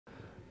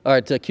All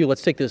right, Q,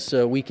 let's take this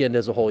weekend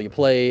as a whole. You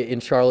play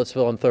in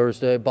Charlottesville on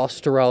Thursday,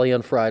 Boston Raleigh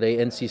on Friday,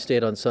 NC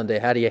State on Sunday.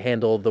 How do you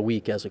handle the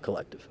week as a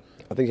collective?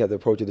 I think you have to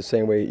approach it the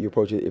same way you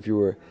approach it if you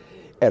were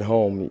at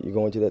home. You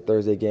go into that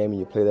Thursday game and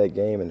you play that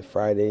game, and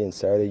Friday and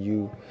Saturday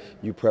you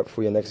prep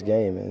for your next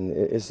game, and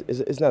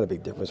it's not a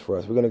big difference for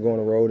us. We're going to go on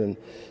the road and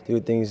do the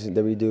things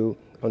that we do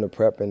on the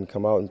prep and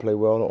come out and play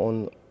well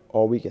on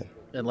all weekend.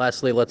 And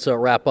lastly, let's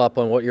wrap up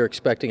on what you're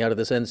expecting out of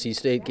this NC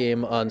State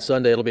game on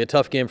Sunday. It'll be a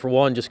tough game for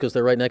one, just because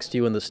they're right next to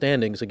you in the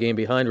standings, a game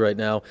behind right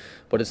now.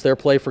 But it's their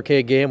Play for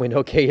K game. We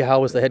know Kay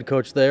Howe is the head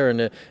coach there,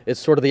 and it's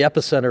sort of the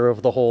epicenter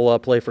of the whole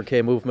Play for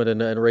K movement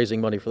and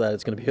raising money for that.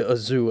 It's going to be a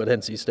zoo at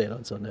NC State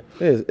on Sunday.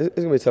 It is. It's going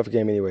to be a tough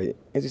game anyway.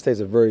 NC State's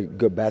a very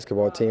good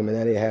basketball team, and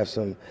now they have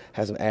some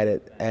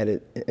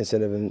added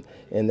incentive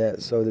in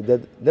that, so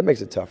that makes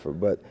it tougher.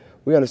 But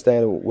we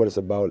understand what it's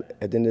about.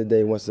 At the end of the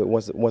day, once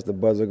the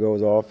buzzer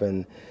goes off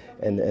and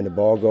the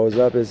ball goes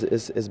up,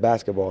 it's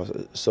basketball.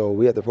 So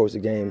we have to approach the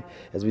game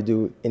as we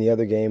do any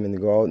other game and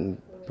go out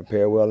and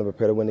prepare well and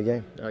prepare to win the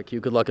game. All right, Q,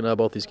 good luck in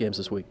both these games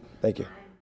this week. Thank you.